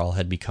and Carl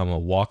had become a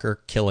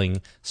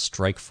Walker-killing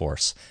strike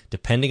force,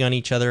 depending on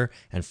each other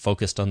and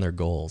focused on their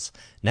goals.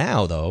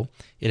 Now, though,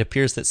 it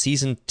appears that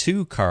Season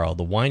 2 Carl,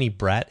 the whiny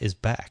brat, is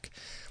back.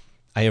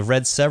 I have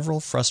read several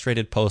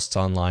frustrated posts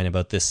online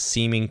about this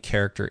seeming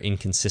character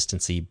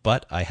inconsistency,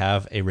 but I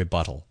have a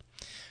rebuttal.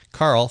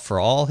 Carl, for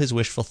all his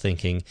wishful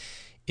thinking,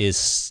 is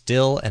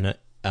still an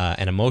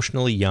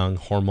emotionally young,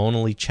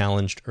 hormonally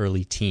challenged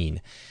early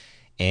teen.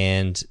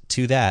 And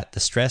to that,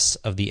 the stress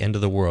of the end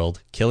of the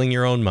world, killing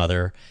your own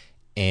mother,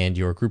 and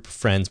your group of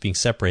friends being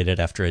separated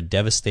after a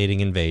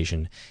devastating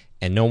invasion,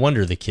 and no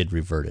wonder the kid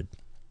reverted.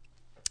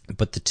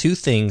 But the two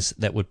things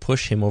that would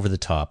push him over the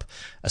top,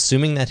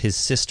 assuming that his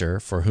sister,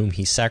 for whom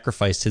he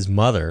sacrificed his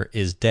mother,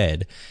 is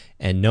dead,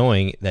 and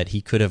knowing that he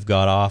could have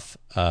got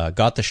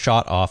the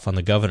shot off on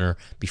the governor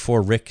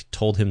before Rick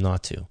told him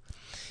not to.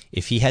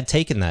 If he had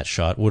taken that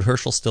shot, would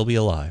Herschel still be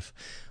alive?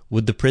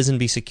 Would the prison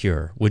be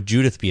secure? Would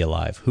Judith be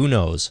alive? Who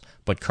knows?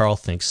 But Carl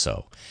thinks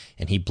so.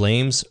 And he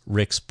blames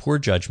Rick's poor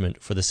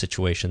judgment for the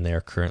situation they are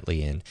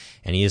currently in,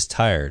 and he is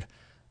tired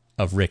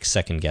of Rick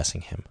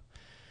second-guessing him.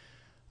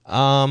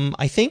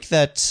 I think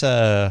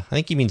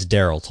he means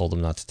Daryl told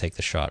him not to take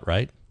the shot,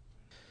 right?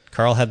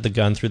 Carl had the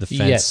gun through the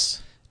fence.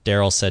 Yes.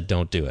 Daryl said,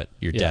 don't do it.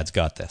 Your dad's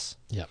got this.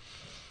 Yeah.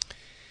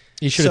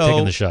 He should have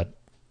taken the shot.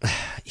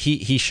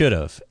 He should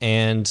have.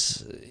 And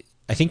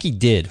I think he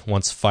did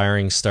once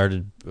they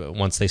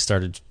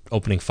started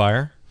opening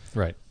fire.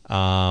 Right.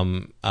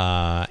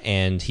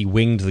 And he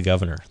winged the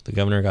governor. The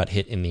governor got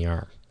hit in the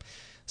arm.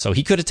 So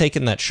he could have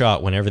taken that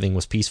shot when everything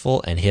was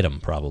peaceful and hit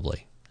him,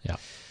 probably. Yeah.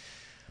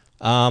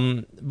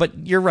 But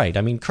you're right.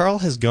 I mean, Carl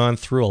has gone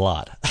through a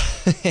lot.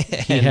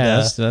 He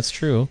has. That's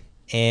true.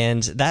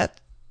 And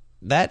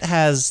that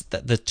has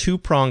the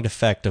two-pronged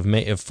effect of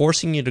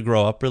forcing you to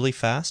grow up really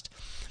fast,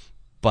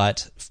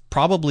 but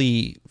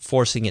probably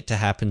forcing it to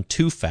happen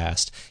too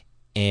fast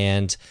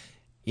and,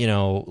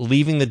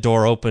 leaving the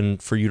door open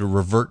for you to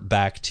revert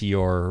back to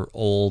your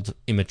old,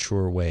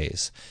 immature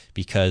ways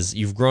because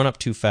you've grown up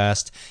too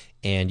fast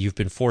and you've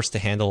been forced to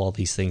handle all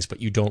these things,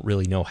 but you don't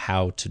really know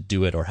how to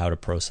do it or how to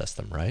process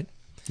them, right?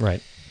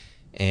 Right.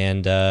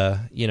 And,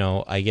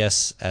 I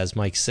guess, as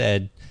Mike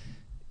said,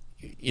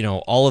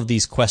 all of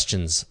these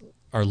questions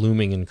are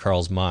looming in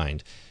Carl's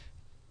mind.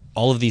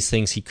 All of these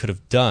things he could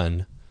have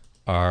done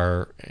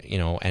are,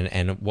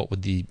 and what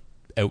would the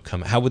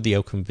outcome, how would the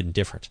outcome have been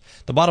different?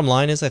 The bottom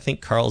line is I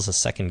think Carl's a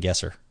second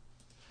guesser.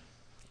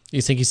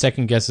 You think he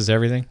second guesses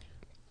everything?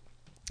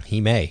 He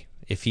may.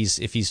 If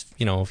he's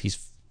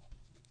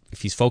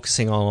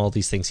focusing on all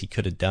these things he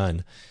could have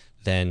done,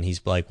 then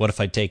he's like, what if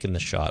I'd taken the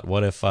shot?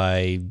 What if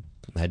I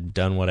had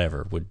done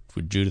whatever? Would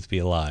Judith be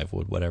alive?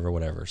 Would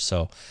whatever.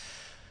 So,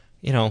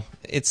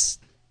 it's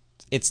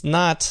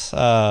not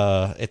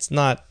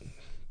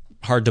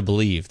hard to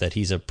believe that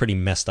he's a pretty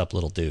messed up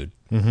little dude.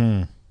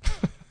 Mm-hmm.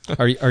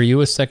 Are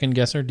you a second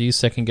guesser? Do you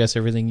second guess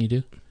everything you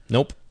do?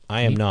 Nope,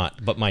 I am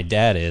not. But my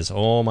dad is.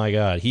 Oh my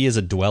God, he is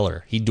a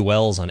dweller. He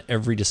dwells on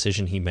every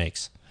decision he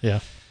makes.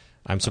 Yeah.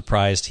 I'm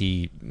surprised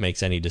he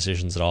makes any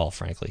decisions at all,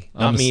 frankly.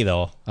 Not me,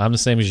 though. I'm the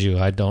same as you.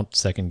 I don't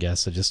second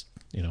guess. I just,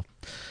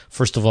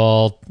 first of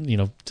all,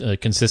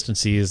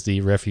 consistency is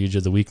the refuge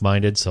of the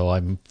weak-minded, so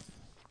I'm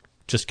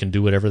just can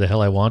do whatever the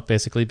hell I want,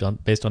 basically,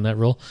 based on that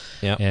rule.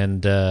 Yeah.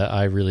 And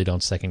I really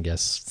don't second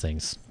guess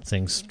things.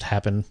 Things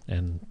happen,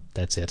 and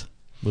that's it.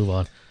 Move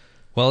on.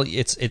 Well,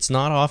 it's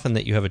not often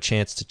that you have a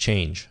chance to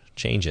change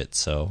it,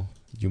 so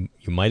you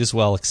might as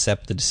well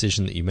accept the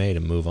decision that you made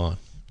and move on.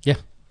 Yeah.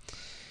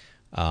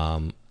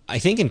 I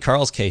think in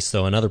Carl's case,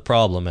 though, another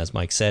problem, as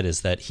Mike said,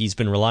 is that he's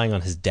been relying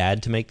on his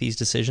dad to make these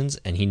decisions,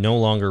 and he no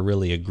longer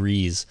really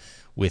agrees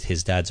with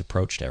his dad's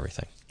approach to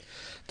everything.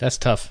 That's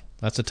tough.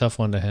 That's a tough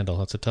one to handle.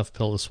 That's a tough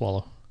pill to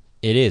swallow.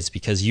 It is,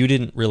 because you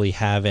didn't really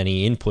have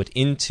any input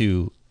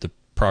into the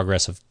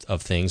progress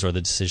of things or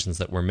the decisions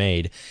that were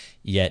made,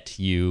 yet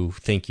you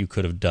think you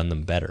could have done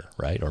them better,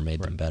 right? Or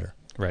made them better.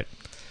 Right.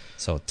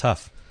 So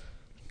tough.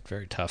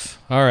 Very tough.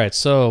 All right,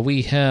 so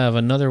we have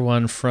another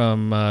one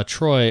from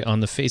Troy on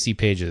the Facey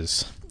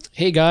pages.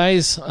 Hey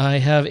guys, I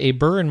have a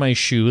burr in my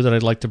shoe that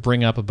I'd like to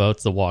bring up about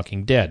The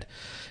Walking Dead.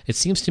 It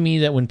seems to me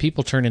that when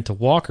people turn into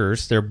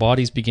walkers, their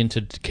bodies begin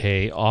to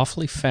decay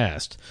awfully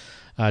fast.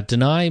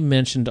 Denai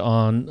mentioned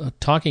on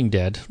Talking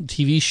Dead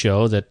TV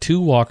show that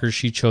 2 walkers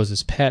she chose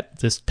as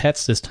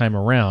pets this time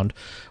around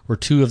were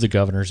 2 of the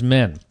governor's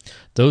men.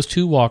 Those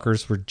 2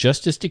 walkers were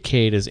just as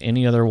decayed as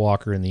any other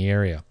walker in the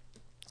area.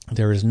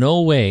 There is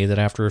no way that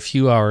after a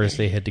few hours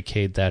they had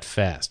decayed that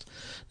fast.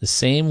 The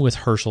same with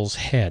Herschel's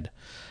head.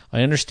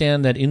 I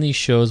understand that in these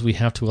shows we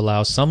have to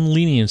allow some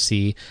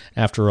leniency.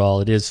 After all,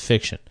 it is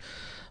fiction.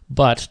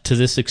 But to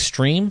this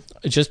extreme,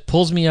 it just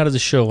pulls me out of the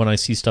show when I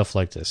see stuff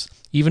like this.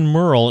 Even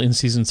Merle in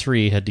season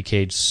 3 had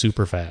decayed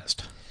super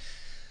fast.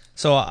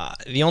 So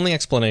the only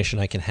explanation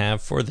I can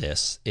have for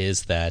this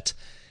is that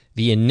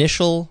the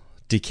initial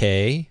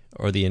decay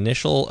or the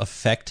initial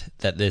effect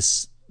that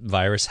this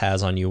virus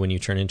has on you when you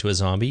turn into a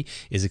zombie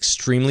is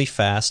extremely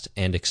fast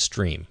and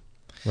extreme.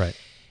 Right.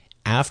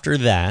 After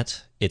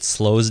that, it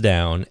slows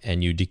down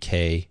and you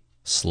decay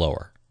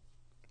slower.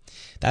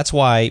 That's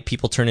why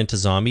people turn into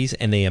zombies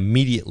and they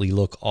immediately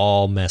look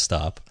all messed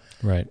up.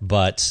 Right.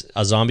 But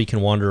a zombie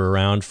can wander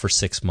around for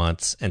 6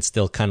 months and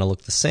still kind of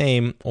look the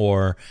same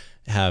or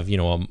have,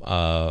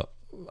 a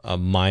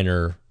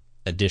minor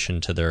addition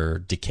to their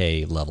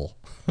decay level.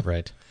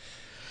 Right.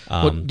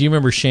 Do you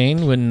remember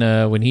Shane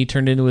when he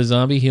turned into a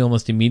zombie? He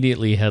almost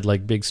immediately had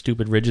like big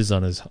stupid ridges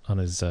on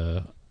his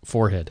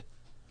forehead.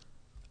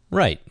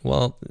 Right.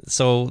 Well,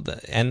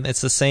 and it's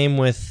the same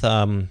with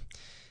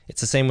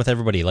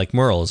everybody. Like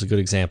Merle is a good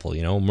example.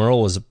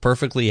 Merle was a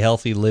perfectly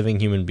healthy, living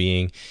human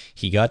being.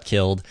 He got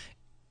killed,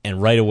 and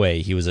right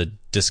away he was a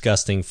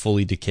disgusting,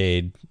 fully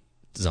decayed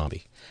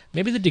zombie.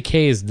 Maybe the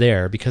decay is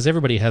there because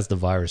everybody has the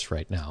virus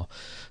right now.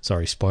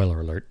 Sorry,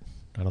 spoiler alert.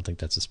 I don't think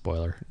that's a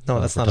spoiler. No,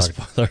 that's not a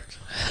spoiler.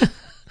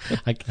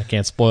 I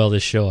can't spoil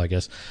this show, I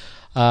guess.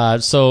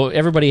 So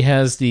everybody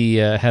has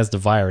the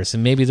virus,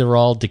 and maybe they're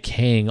all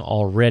decaying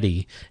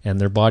already, and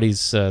their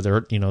bodies,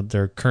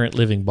 their current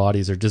living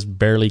bodies, are just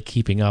barely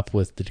keeping up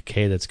with the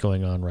decay that's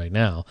going on right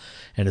now.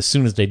 And as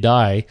soon as they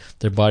die,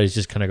 their bodies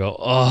just kind of go,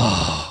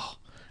 oh,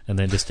 and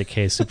then just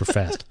decay super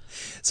fast.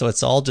 So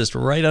it's all just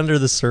right under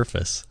the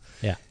surface.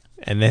 Yeah.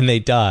 And then they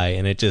die,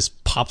 and it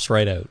just pops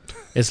right out.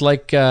 It's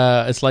like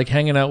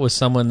hanging out with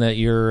someone that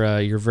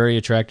you're very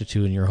attracted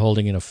to, and you're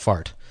holding in a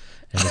fart,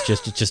 and it's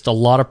just a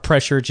lot of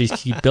pressure. Just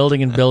keep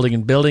building and building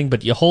and building,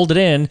 but you hold it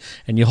in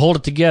and you hold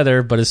it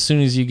together. But as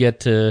soon as you get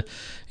to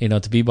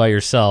be by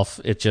yourself,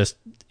 you just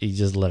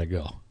let it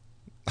go.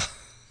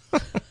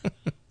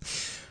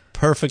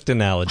 Perfect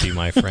analogy,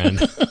 my friend.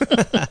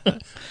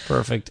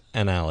 Perfect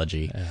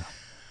analogy.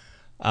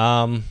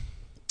 Yeah.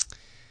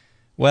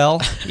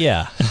 Well,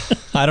 yeah.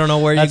 I don't know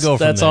where you go from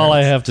there. That's all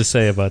I have to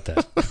say about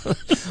that.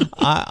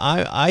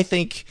 I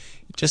think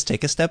just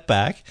take a step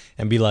back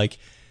and be like,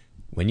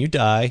 when you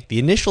die, the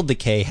initial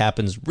decay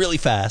happens really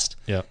fast.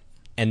 Yep.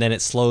 And then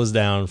it slows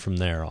down from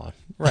there on.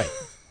 Right.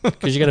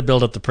 Because you got to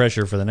build up the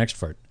pressure for the next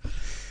fart.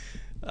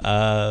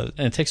 And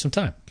it takes some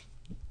time.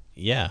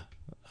 Yeah,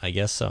 I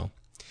guess so.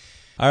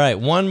 All right,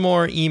 one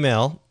more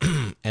email.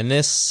 And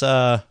this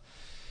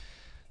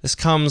This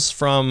comes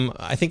from,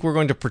 I think we're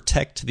going to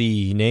protect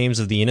the names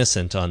of the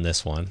innocent on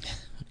this one,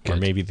 or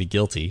maybe the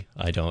guilty.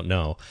 I don't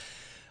know.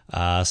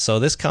 So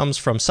this comes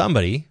from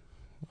somebody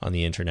on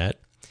the internet.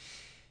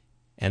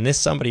 And this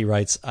somebody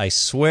writes, I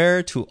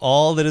swear to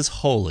all that is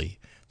holy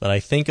that I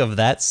think of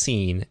that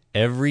scene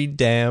every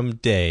damn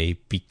day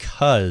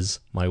because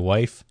my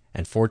wife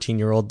and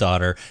 14-year-old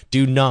daughter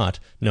do not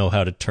know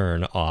how to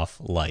turn off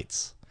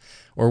lights.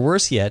 Or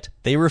worse yet,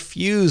 they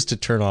refuse to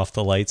turn off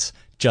the lights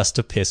just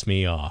to piss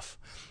me off.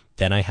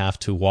 Then I have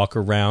to walk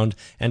around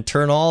and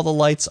turn all the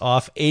lights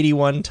off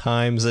 81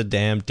 times a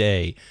damn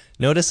day.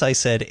 Notice I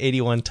said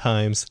 81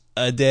 times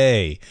a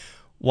day.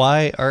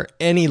 Why are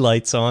any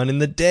lights on in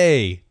the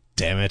day?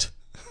 Damn it.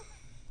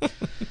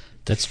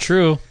 That's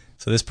true.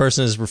 So this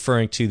person is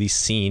referring to the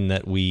scene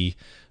that we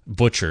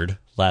butchered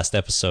last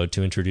episode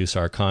to introduce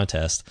our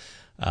contest,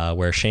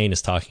 where Shane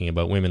is talking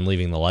about women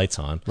leaving the lights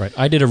on. Right.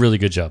 I did a really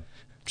good job.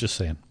 Just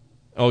saying.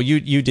 Oh,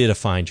 you did a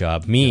fine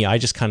job. Me, I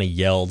just kind of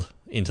yelled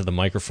into the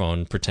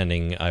microphone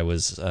pretending I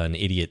was an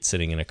idiot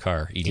sitting in a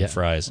car eating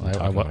fries and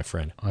talking to my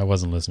friend. I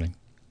wasn't listening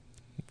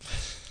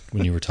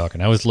when you were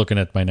talking. I was looking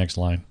at my next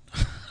line.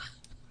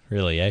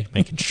 Really, eh?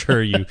 Making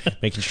sure you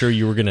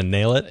were going to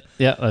nail it?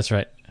 Yeah, that's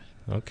right.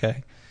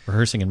 Okay.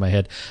 Rehearsing in my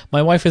head.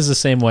 My wife is the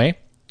same way.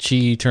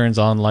 She turns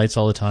on lights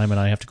all the time, and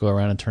I have to go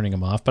around and turning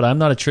them off. But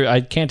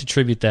I can't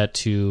attribute that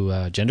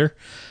to gender.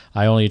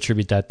 I only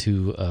attribute that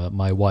to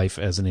my wife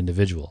as an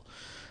individual.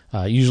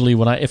 Usually,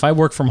 if I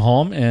work from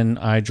home and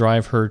I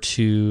drive her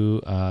to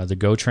the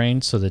GO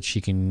train so that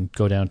she can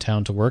go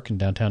downtown to work in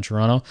downtown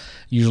Toronto,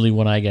 usually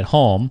when I get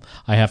home,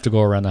 I have to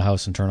go around the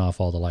house and turn off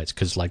all the lights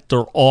because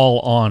they're all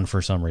on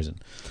for some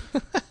reason.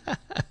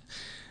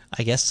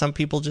 I guess some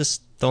people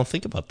just don't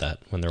think about that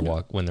when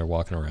they're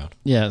walking around.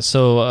 Yeah,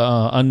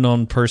 so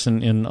unknown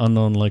person in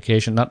unknown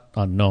location, not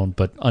unknown,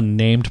 but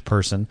unnamed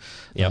person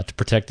to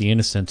protect the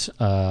innocent.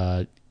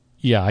 I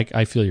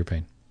feel your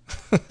pain.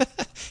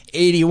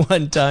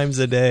 81 times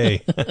a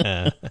day.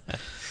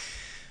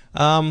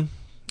 All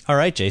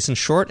right, Jason,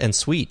 short and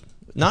sweet.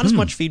 Not as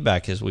much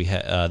feedback as we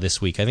had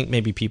this week. I think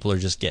maybe people are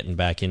just getting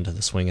back into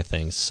the swing of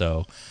things.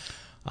 So,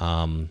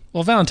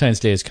 well, Valentine's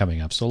Day is coming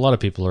up, so a lot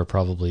of people are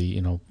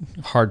probably,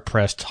 hard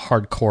pressed,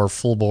 hardcore,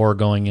 full bore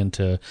going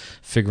into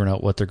figuring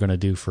out what they're going to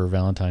do for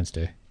Valentine's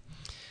Day.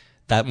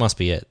 That must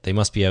be it. They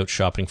must be out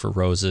shopping for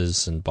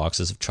roses and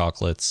boxes of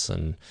chocolates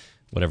and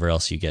whatever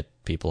else you get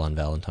people on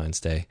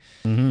Valentine's Day.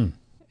 Mm-hmm.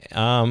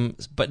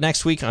 But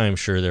next week, I'm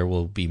sure there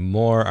will be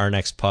more. Our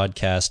next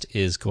podcast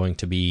is going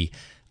to be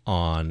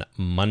on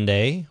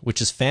Monday,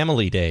 which is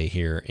Family Day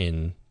here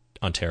in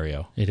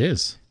Ontario. It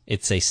is.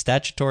 It's a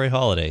statutory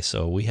holiday,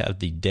 so we have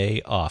the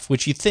day off,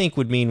 which you think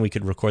would mean we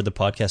could record the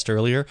podcast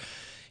earlier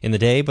in the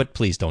day, but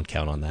please don't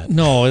count on that.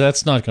 No,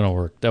 that's not going to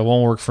work. That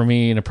won't work for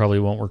me, and it probably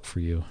won't work for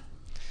you.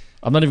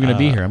 I'm not even going to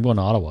be here. I'm going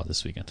to Ottawa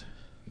this weekend.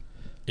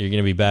 You're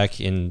going to be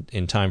back in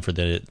time for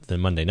the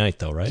Monday night,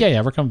 though, right?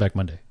 Yeah, we're coming back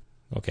Monday.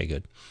 Okay,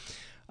 good.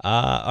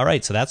 All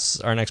right, so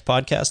that's our next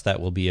podcast. That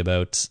will be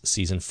about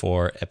Season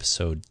 4,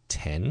 Episode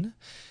 10,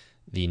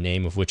 the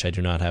name of which I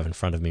do not have in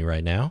front of me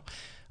right now.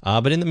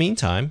 But in the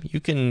meantime, you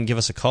can give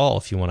us a call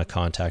if you want to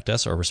contact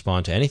us or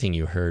respond to anything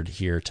you heard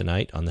here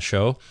tonight on the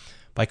show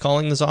by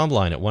calling the Zomb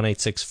line at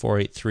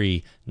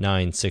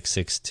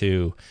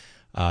 1-866-483-9662.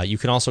 You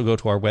can also go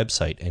to our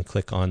website and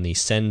click on the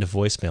Send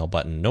Voicemail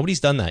button. Nobody's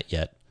done that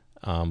yet,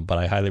 but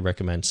I highly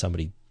recommend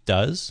somebody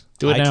does.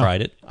 Do it now.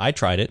 I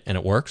tried it, and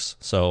it works,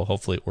 so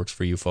hopefully it works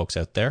for you folks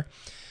out there.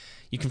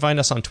 You can find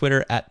us on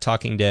Twitter at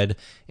Talking Dead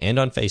and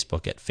on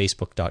Facebook at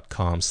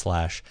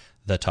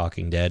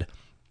facebook.com/TheTalkingDead.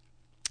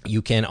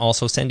 You can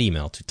also send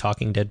email to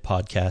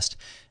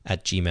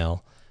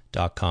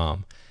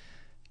talkingdeadpodcast@gmail.com.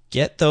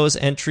 Get those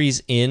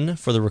entries in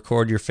for the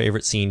Record Your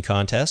Favorite Scene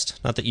contest.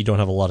 Not that you don't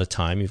have a lot of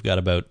time. You've got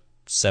about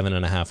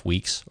 7.5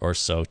 weeks or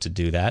so to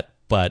do that,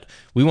 but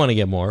we want to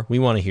get more. We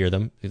want to hear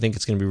them. We think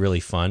it's going to be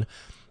really fun.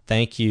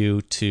 Thank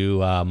you to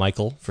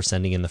Michael for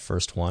sending in the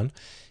first one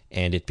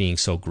and it being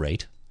so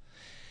great.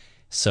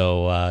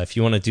 So if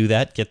you want to do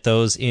that, get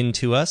those in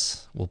to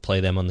us. We'll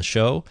play them on the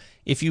show.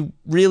 If you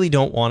really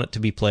don't want it to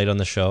be played on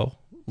the show,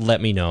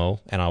 let me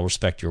know, and I'll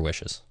respect your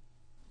wishes.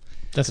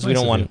 That's nice. We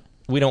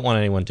don't want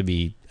anyone to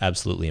be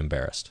absolutely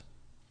embarrassed.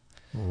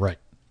 Right?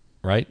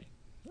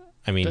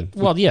 I mean,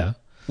 yeah,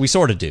 we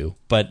sort of do,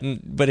 but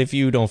if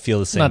you don't feel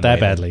the same, not that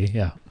way, badly.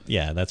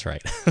 Yeah, that's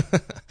right.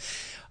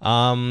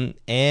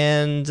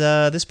 And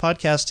this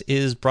podcast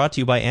is brought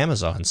to you by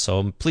Amazon,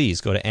 so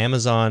please go to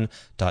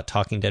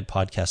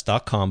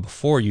amazon.talkingdeadpodcast.com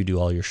before you do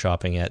all your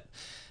shopping at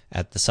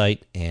the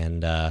site,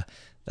 and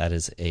that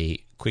is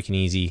a quick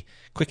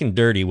and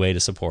dirty way to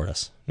support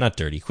us. Not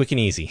dirty, quick and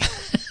easy.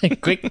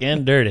 Quick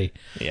and dirty.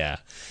 Yeah.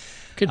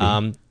 Could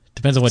be.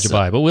 Depends on what you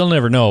buy, but we'll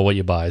never know what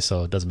you buy,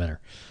 so it doesn't matter.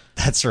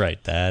 That's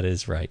right. That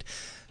is right.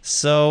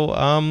 So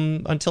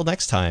until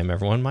next time,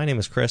 everyone, my name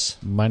is Chris.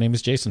 My name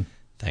is Jason.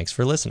 Thanks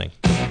for listening.